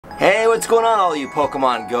Hey, what's going on all you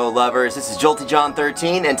Pokemon Go lovers? This is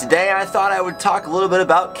JoltyJohn13 and today I thought I would talk a little bit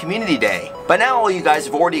about Community Day. By now all you guys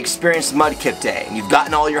have already experienced Mudkip Day and you've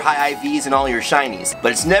gotten all your high IVs and all your shinies,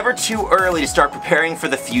 but it's never too early to start preparing for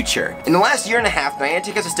the future. In the last year and a half,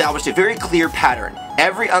 Niantic has established a very clear pattern.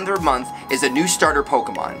 Every other month is a new starter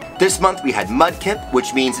Pokemon. This month we had Mudkip,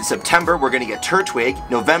 which means in September we're going to get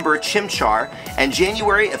Turtwig, November Chimchar, and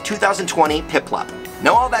January of 2020 Piplup.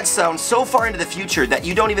 Now all that sounds so far into the future that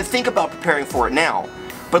you don't even think about preparing for it now.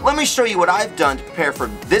 But let me show you what I've done to prepare for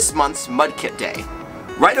this month's Mudkip Day.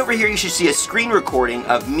 Right over here you should see a screen recording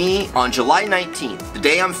of me on July 19th, the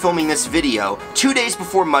day I'm filming this video, 2 days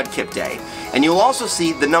before Mudkip Day. And you'll also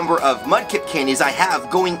see the number of Mudkip candies I have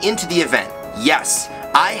going into the event. Yes,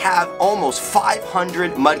 I have almost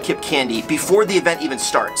 500 Mudkip candy before the event even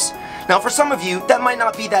starts. Now for some of you, that might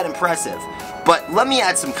not be that impressive. But let me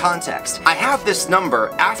add some context. I have this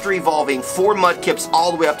number after evolving 4 Mudkips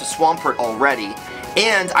all the way up to Swampert already,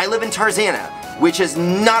 and I live in Tarzana, which is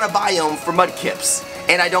not a biome for Mudkips.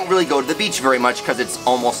 And I don't really go to the beach very much because it's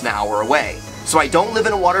almost an hour away. So I don't live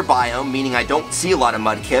in a water biome, meaning I don't see a lot of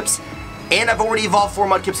Mudkips, and I've already evolved 4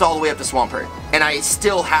 Mudkips all the way up to Swampert. And I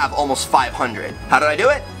still have almost 500. How did I do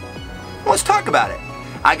it? Well, let's talk about it.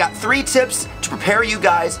 I got 3 tips to prepare you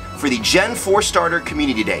guys for the Gen 4 Starter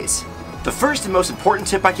Community Days. The first and most important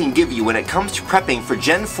tip I can give you when it comes to prepping for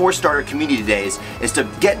Gen 4 Starter Community Days is to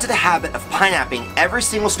get into the habit of pineapping every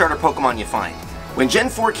single starter Pokemon you find. When Gen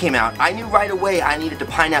 4 came out, I knew right away I needed to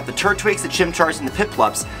pinap the Turtwigs, the Chimchars, and the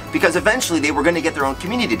Piplups because eventually they were going to get their own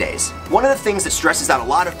Community Days. One of the things that stresses out a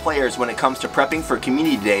lot of players when it comes to prepping for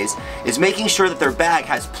Community Days is making sure that their bag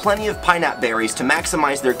has plenty of Pinap berries to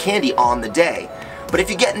maximize their candy on the day. But if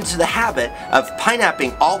you get into the habit of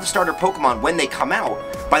pineapping all the starter Pokemon when they come out,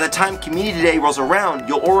 by the time Community Day rolls around,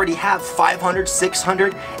 you'll already have 500,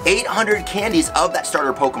 600, 800 candies of that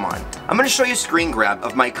starter Pokemon. I'm going to show you a screen grab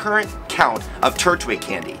of my current count of Turtwig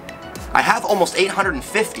candy. I have almost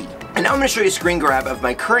 850, and now I'm going to show you a screen grab of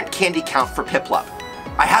my current candy count for Piplup.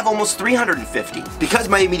 I have almost 350. Because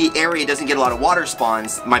my immediate area doesn't get a lot of water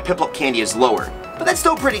spawns, my Piplup candy is lower. But that's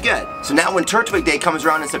still pretty good. So now when Turtwig Day comes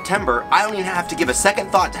around in September, I don't even have to give a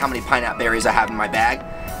second thought to how many Pinap berries I have in my bag,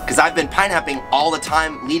 because I've been pineapping all the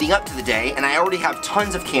time leading up to the day, and I already have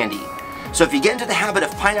tons of candy. So if you get into the habit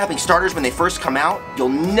of pineapping starters when they first come out, you'll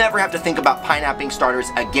never have to think about pineapping starters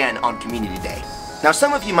again on Community Day. Now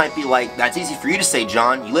some of you might be like, that's easy for you to say,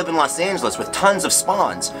 John, you live in Los Angeles with tons of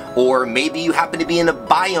spawns. Or maybe you happen to be in a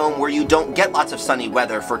biome where you don't get lots of sunny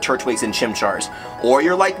weather for Turtwigs and Chimchars. Or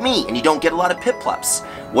you're like me and you don't get a lot of Piplups.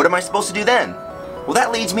 What am I supposed to do then? Well,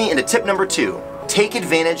 that leads me into tip number 2. Take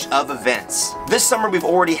advantage of events. This summer we've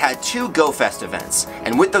already had 2 GoFest events,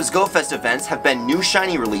 and with those GoFest events have been new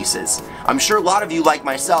shiny releases. I'm sure a lot of you, like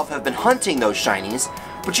myself, have been hunting those shinies,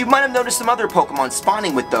 but you might have noticed some other Pokemon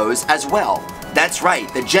spawning with those as well. That's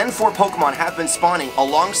right, the Gen 4 Pokemon have been spawning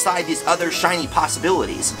alongside these other shiny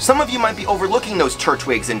possibilities. Some of you might be overlooking those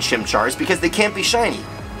Turtwigs and Chimchars because they can't be shiny.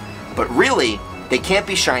 But really, they can't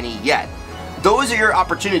be shiny yet. Those are your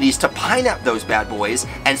opportunities to pinap those bad boys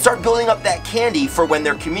and start building up that candy for when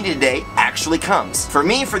their Community Day actually comes. For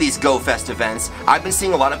me, for these GoFest events, I've been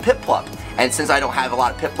seeing a lot of Piplup, and since I don't have a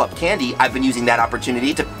lot of Piplup candy, I've been using that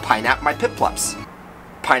opportunity to pinap my Piplups.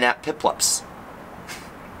 Pinap Piplups.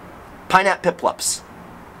 Pinap Piplups.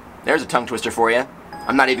 There's a tongue twister for you.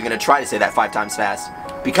 I'm not even going to try to say that 5 times fast.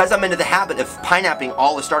 Because I'm into the habit of pineapping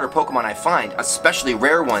all the starter Pokemon I find, especially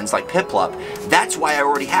rare ones like Piplup, that's why I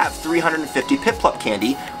already have 350 Piplup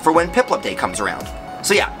candy for when Piplup Day comes around.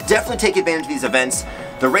 So yeah, definitely take advantage of these events.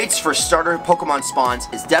 The rates for starter Pokemon spawns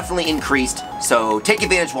is definitely increased, so take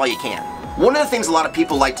advantage while you can. One of the things a lot of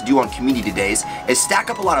people like to do on Community Days is stack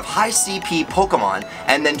up a lot of high CP Pokemon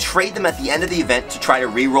and then trade them at the end of the event to try to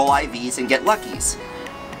reroll IVs and get luckies.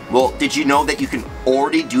 Well, did you know that you can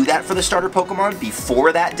already do that for the starter Pokemon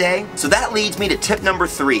before that day? So that leads me to tip number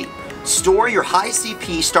 3. Store your high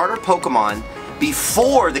CP starter Pokemon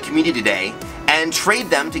before the Community Day and trade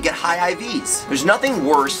them to get high IVs. There's nothing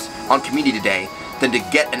worse on Community Day than to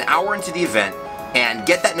get an hour into the event and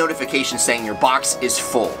get that notification saying your box is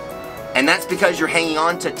full. And that's because you're hanging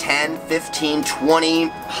on to 10, 15, 20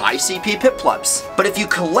 high CP Piplups. But if you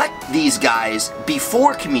collect these guys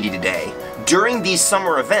before Community Day, during these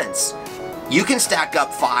summer events, you can stack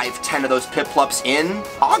up 5, 10 of those Piplups in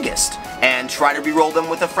August and try to reroll them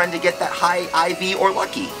with a friend to get that high IV or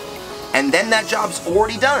lucky. And then that job's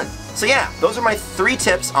already done. So yeah, those are my 3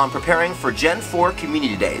 tips on preparing for Gen 4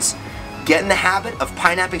 Community Days. Get in the habit of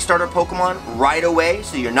pineapping starter Pokemon right away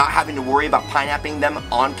so you're not having to worry about pineapping them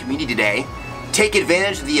on Community Day. take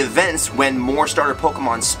advantage of the events when more starter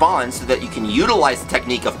Pokemon spawn so that you can utilize the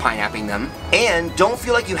technique of pineapping them, and don't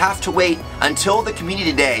feel like you have to wait until the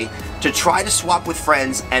community day to try to swap with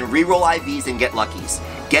friends and reroll IVs and get luckies.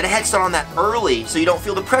 Get a head start on that early so you don't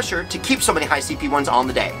feel the pressure to keep so many high CP ones on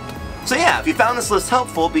the day. So yeah, if you found this list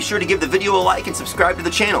helpful, be sure to give the video a like and subscribe to the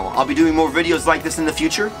channel. I'll be doing more videos like this in the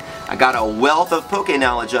future. I got a wealth of Poké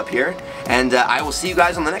knowledge up here, and I will see you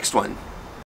guys on the next one.